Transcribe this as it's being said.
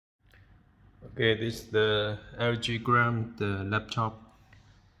Okay, this is the LG gram, the laptop,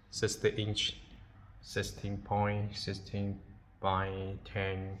 60-inch, 16.16 by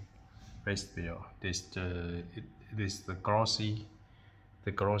 10 face below. This the glossy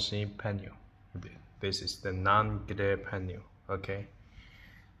panel. This is the non-glare panel. Okay,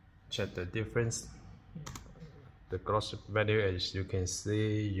 check the difference. The glossy value, as you can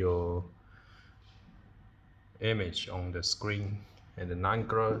see your image on the screen, and the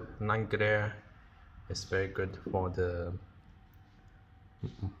non-glare is very good for the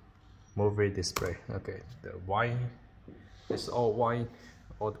movie display. Okay, the white is all white,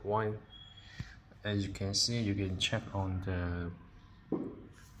 as you can see. You can check on the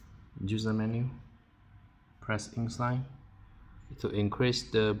user menu, press inside to increase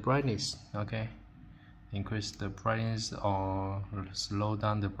the brightness. Okay, increase the brightness or slow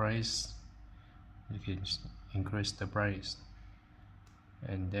down the brightness. You can increase the brightness.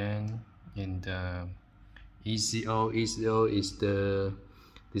 And then in the ECO is the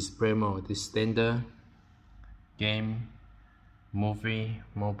display mode, the standard, game, movie,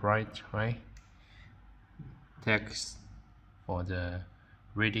 more bright, right? Text for the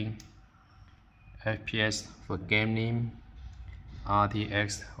reading, FPS for gaming,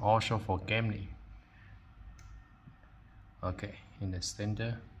 RTX also for gaming. Okay, in the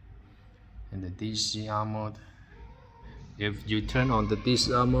standard. In the DCR mode, if you turn on the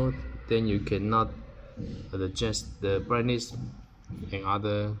DCR mode, then you cannot adjust the brightness and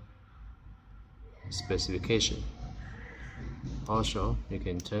other specification. Also, you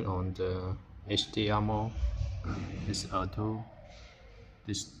can turn on the HDR mode. This auto.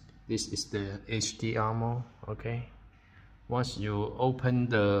 This is the HDR mode. Okay. Once you open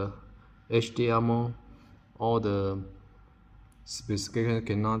the HDR mode, all the specification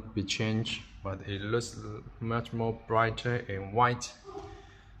cannot be changed, but it looks much more brighter and white.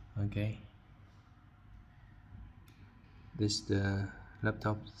 Okay, this is the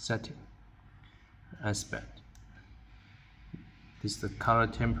laptop setting aspect. This is the color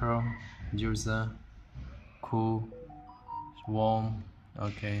temporal, user, cool, warm.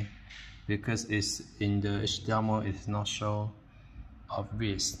 Okay, because it's in the HDR mode, it's not so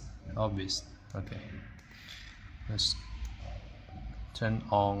obvious. Okay, let's turn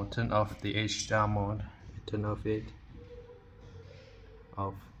off the HDR mode. Turn off it.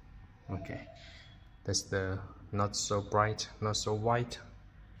 Off. Okay, that's the not so bright, not so white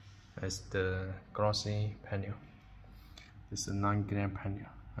as the glossy panel. This is a non-glare panel.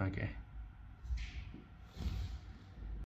 Okay.